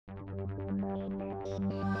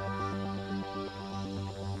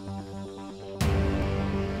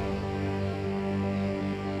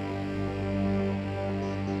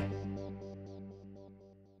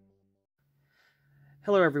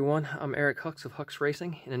Hello everyone, I'm Eric Hux of Hux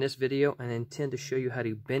Racing, and in this video I intend to show you how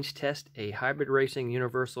to bench test a Hybrid Racing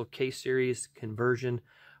Universal K-Series conversion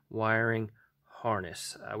wiring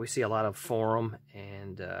harness. We see a lot of forum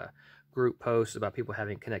and group posts about people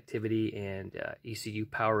having connectivity and ECU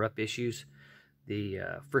power-up issues. The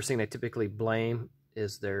first thing they typically blame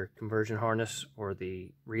is their conversion harness or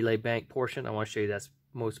the relay bank portion. I want to show you that's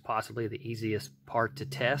most possibly the easiest part to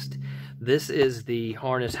test. This is the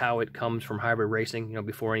harness how it comes from Hybrid Racing,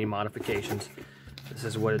 before any modifications. This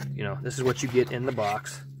is what this is what you get in the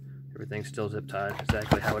box. Everything's still zip tied,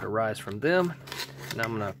 exactly how it arrives from them. Now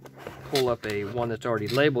I'm gonna pull up one that's already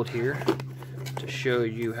labeled here to show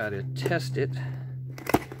you how to test it.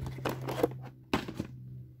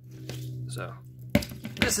 So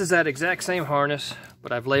this is that exact same harness,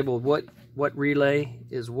 but I've labeled what relay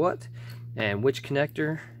is what, and which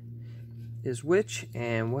connector is which,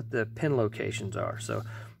 and what the pin locations are. So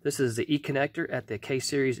this is the E connector at the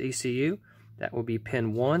K-Series ECU. That will be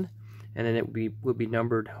pin 1, and then it will be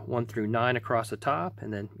numbered 1 through 9 across the top,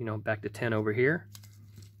 and then back to 10 over here.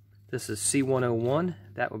 This is C101.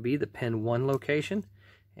 That would be the pin 1 location,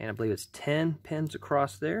 and I believe it's 10 pins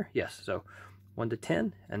across there. Yes, so 1 to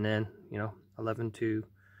 10, and then 11 to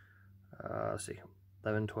let's see,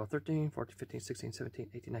 11, 12, 13, 14, 15, 16, 17,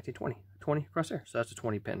 18, 19, 20. 20 across there. So that's a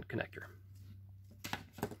 20 pin connector.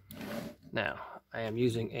 Now, I am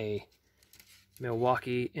using a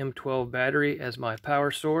Milwaukee M12 battery as my power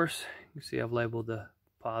source. You see I've labeled the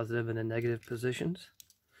positive and the negative positions.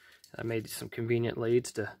 I made some convenient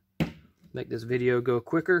leads to make this video go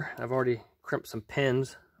quicker. I've already crimped some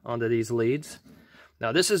pins onto these leads.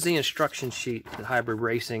 Now this is the instruction sheet that Hybrid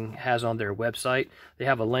Racing has on their website. They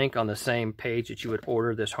have a link on the same page that you would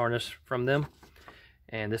order this harness from them.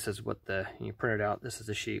 And this is what you print it out. This is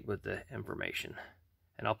the sheet with the information.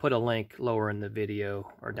 And I'll put a link lower in the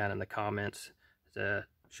video or down in the comments to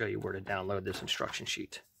show you where to download this instruction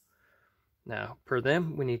sheet. Now, per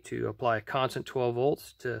them, we need to apply a constant 12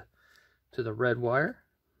 volts to the red wire.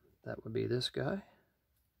 That would be this guy.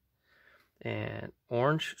 And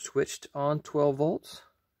orange switched on 12 volts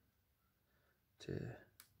to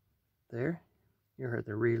there. You heard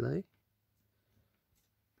the relay.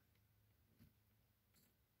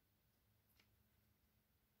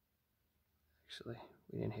 Actually,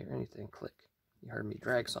 we didn't hear anything click. You heard me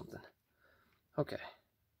drag something. Okay.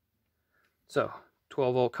 So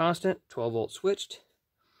 12 volt constant, 12 volt switched.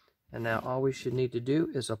 And now all we should need to do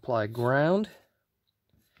is apply ground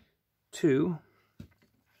to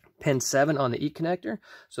pin 7 on the E connector.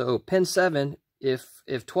 So pin 7,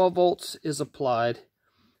 if 12 volts is applied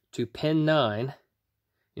to pin 9,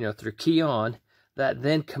 through key on, that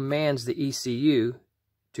then commands the ECU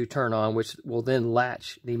to turn on, which will then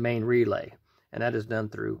latch the main relay. And that is done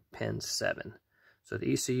through pin 7. So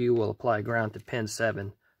the ECU will apply ground to pin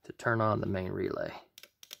 7 to turn on the main relay.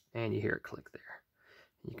 And you hear it click there.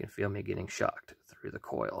 You can feel me getting shocked through the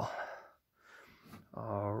coil.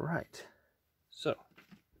 All right. So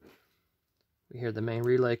we hear the main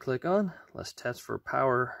relay click on. Let's test for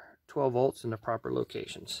power 12 volts in the proper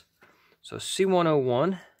locations. So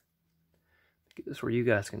C101, get this where you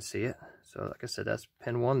guys can see it. So like I said, that's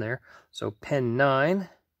pin 1 there. So pin 9,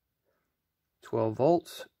 12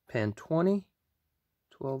 volts, pin 20,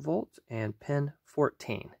 12 volts, and pin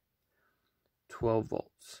 14, 12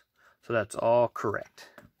 volts. So that's all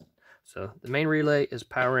correct. So the main relay is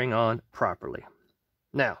powering on properly.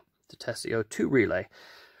 Now, to test the O2 relay,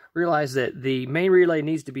 realize that the main relay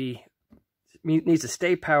needs to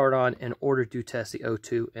stay powered on in order to test the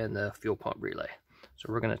O2 and the fuel pump relay. So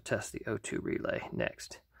we're going to test the O2 relay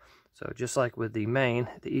next. So just like with the main,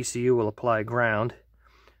 the ECU will apply ground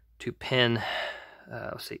to pin,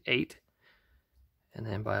 let's see, 8. And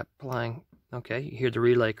then by applying, okay, you hear the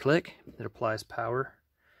relay click. It applies power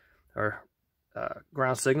or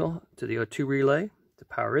ground signal to the O2 relay to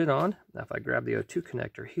power it on. Now if I grab the O2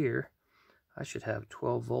 connector here, I should have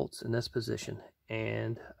 12 volts in this position,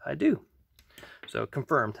 and I do. So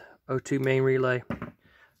confirmed, O2 main relay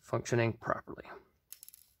functioning properly.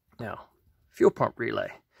 Now, fuel pump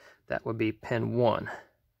relay, that would be pin 1.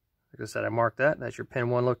 Like I said, I marked that. That's your pin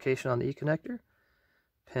 1 location on the E connector.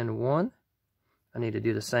 Pin 1. I need to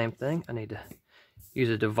do the same thing. I need to use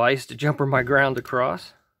a device to jumper my ground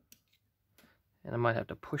across. And I might have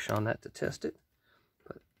to push on that to test it.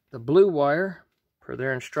 But the blue wire, per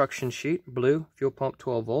their instruction sheet, blue, fuel pump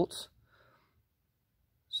 12 volts.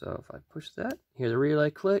 So if I push that, hear the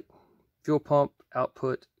relay click, fuel pump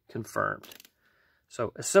output confirmed.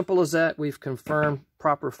 So as simple as that, we've confirmed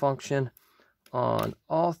proper function on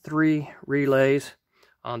all 3 relays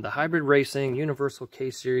on the Hybrid Racing Universal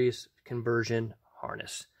K-Series conversion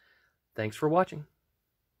harness. Thanks for watching.